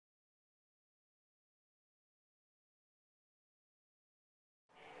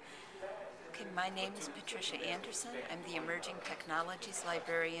My name is Patricia Anderson. I'm the Emerging Technologies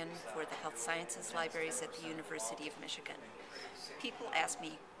Librarian for the Health Sciences Libraries at the University of Michigan. People ask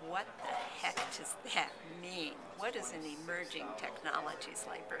me, what the heck does that mean? What is an Emerging Technologies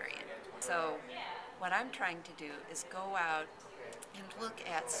Librarian? So what I'm trying to do is go out and look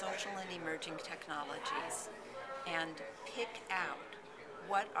at social and emerging technologies and pick out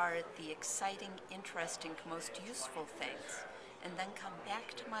what are the exciting, interesting, most useful things, and then come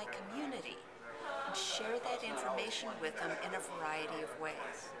back to my community and share that information with them in a variety of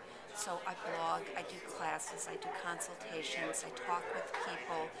ways. So I blog, I do classes, I do consultations, I talk with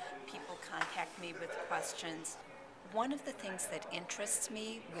people, people contact me with questions. One of the things that interests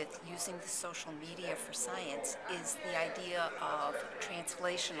me with using the social media for science is the idea of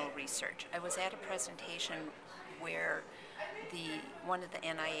translational research. I was at a presentation where one of the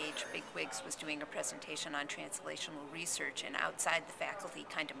NIH bigwigs was doing a presentation on translational research, and outside the faculty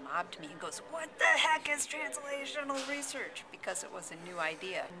kind of mobbed me and goes, "What the heck is translational research?" because it was a new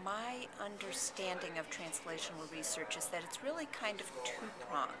idea. My understanding of translational research is that it's really kind of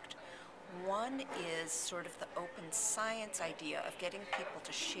two-pronged. One is sort of the open science idea of getting people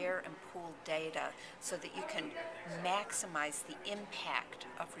to share and pool data so that you can maximize the impact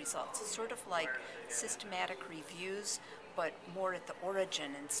of results, sort of like systematic reviews, but more at the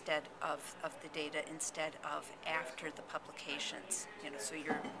origin instead of the data, instead of after the publications. So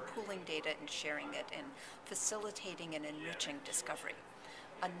you're pooling data and sharing it and facilitating and enriching discovery.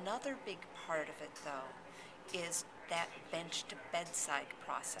 Another big part of it, though, is that bench to bedside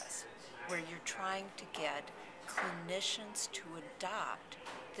process, where you're trying to get clinicians to adopt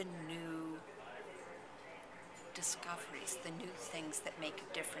the new discoveries, the new things that make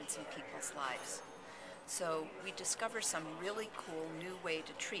a difference in people's lives. So we discover some really cool new way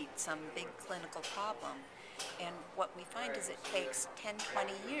to treat some big clinical problem, and what we find is it takes 10,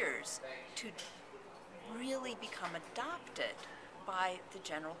 20 years to really become adopted by the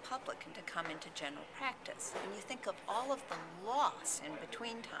general public and to come into general practice. And you think of all of the loss in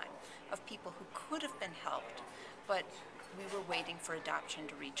between time of people who could have been helped, but we were waiting for adoption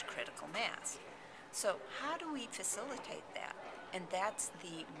to reach critical mass. So how do we facilitate that? And that's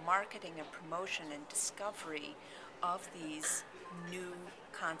the marketing and promotion and discovery of these new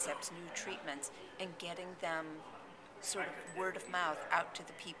concepts, new treatments, and getting them sort of word of mouth out to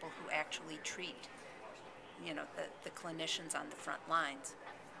the people who actually treat, the clinicians on the front lines.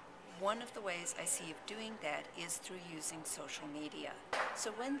 One of the ways I see of doing that is through using social media.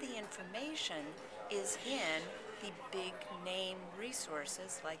 So when the information is in the big name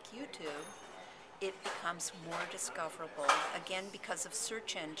resources like YouTube, it becomes more discoverable, again because of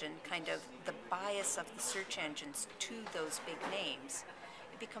search engine, kind of the bias of the search engines to those big names.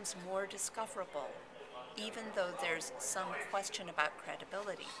 It becomes more discoverable, even though there's some question about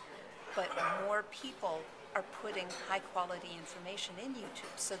credibility. But more people are putting high quality information in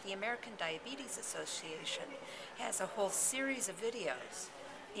YouTube. So the American Diabetes Association has a whole series of videos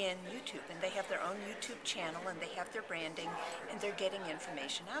in YouTube, and they have their own YouTube channel, and they have their branding, and they're getting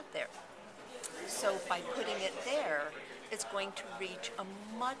information out there. So by putting it there, it's going to reach a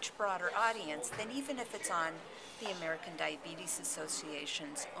much broader audience than even if it's on the American Diabetes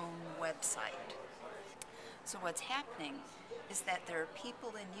Association's own website. So what's happening is that there are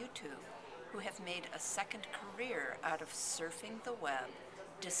people in YouTube who have made a second career out of surfing the web,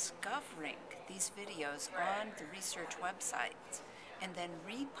 discovering these videos on the research websites, and then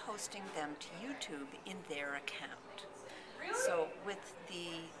reposting them to YouTube in their account. So with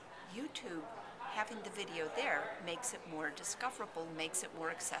the YouTube, having the video there makes it more discoverable, makes it more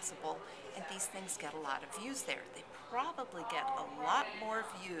accessible, and these things get a lot of views there. They probably get a lot more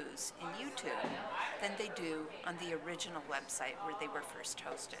views in YouTube than they do on the original website where they were first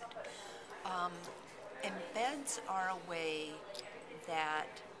hosted. Embeds are a way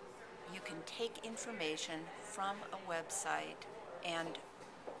that you can take information from a website and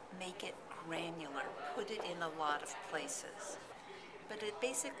make it granular, put it in a lot of places. But it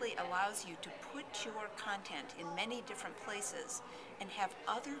basically allows you to put your content in many different places and have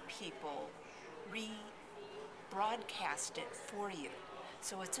other people rebroadcast it for you.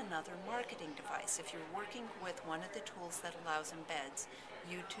 So it's another marketing device. If you're working with one of the tools that allows embeds,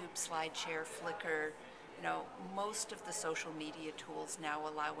 YouTube, Slideshare, Flickr, most of the social media tools now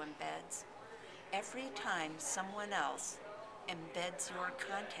allow embeds. Every time someone else embeds your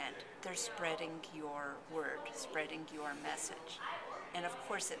content, they're spreading your word, spreading your message. And of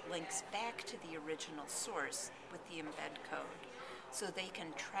course it links back to the original source with the embed code, so they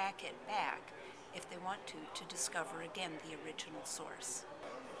can track it back if they want to discover again the original source.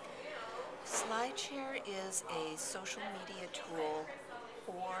 Slideshare is a social media tool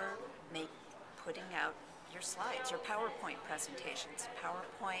for putting out your slides, your PowerPoint presentations,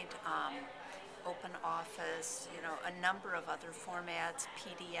 PowerPoint, Open Office, a number of other formats,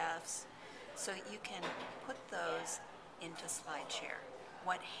 PDFs. So you can put those into Slideshare.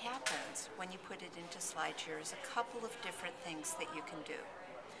 What happens when you put it into Slideshare is a couple of different things that you can do.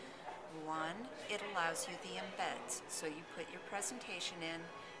 One, it allows you the embeds. So you put your presentation in,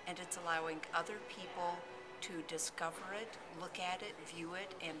 and it's allowing other people to discover it, look at it, view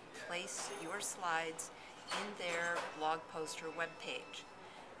it, and place your slides in their blog post or web page.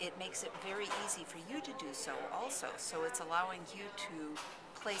 It makes it very easy for you to do so also. So it's allowing you to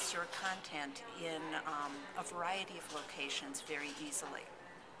place your content in a variety of locations very easily.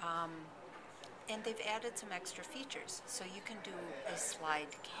 And they've added some extra features. So you can do a slide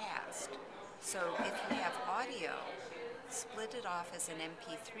cast. So if you have audio, split it off as an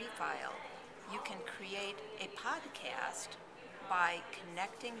MP3 file. You can create a podcast by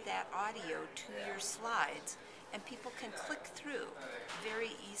connecting that audio to your slides, and people can click through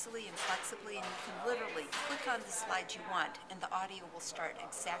very easily and flexibly, and you can literally click on the slide you want, and the audio will start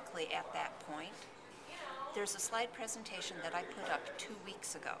exactly at that point. There's a slide presentation that I put up 2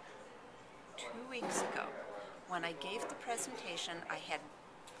 weeks ago. 2 weeks ago, when I gave the presentation, I had,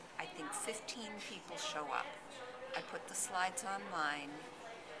 I think, 15 people show up. I put the slides online.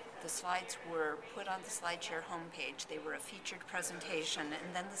 The slides were put on the Slideshare homepage. They were a featured presentation,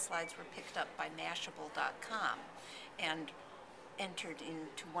 and then the slides were picked up by Mashable.com and entered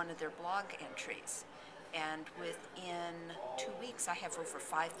into one of their blog entries. And within 2 weeks, I have over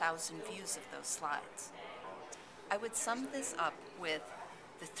 5,000 views of those slides. I would sum this up with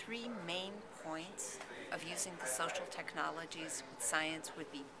the 3 main points of using the social technologies with science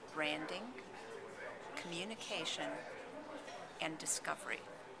would be branding, communication, and discovery.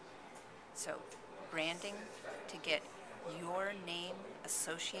 So, branding to get your name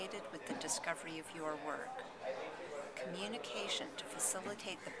associated with the discovery of your work. Communication to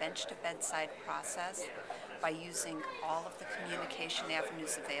facilitate the bench-to-bedside process by using all of the communication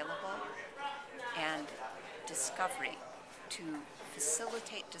avenues available. And discovery to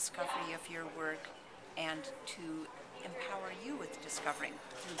facilitate discovery of your work and to empower you with discovering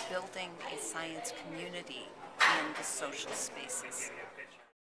through building a science community in the social spaces.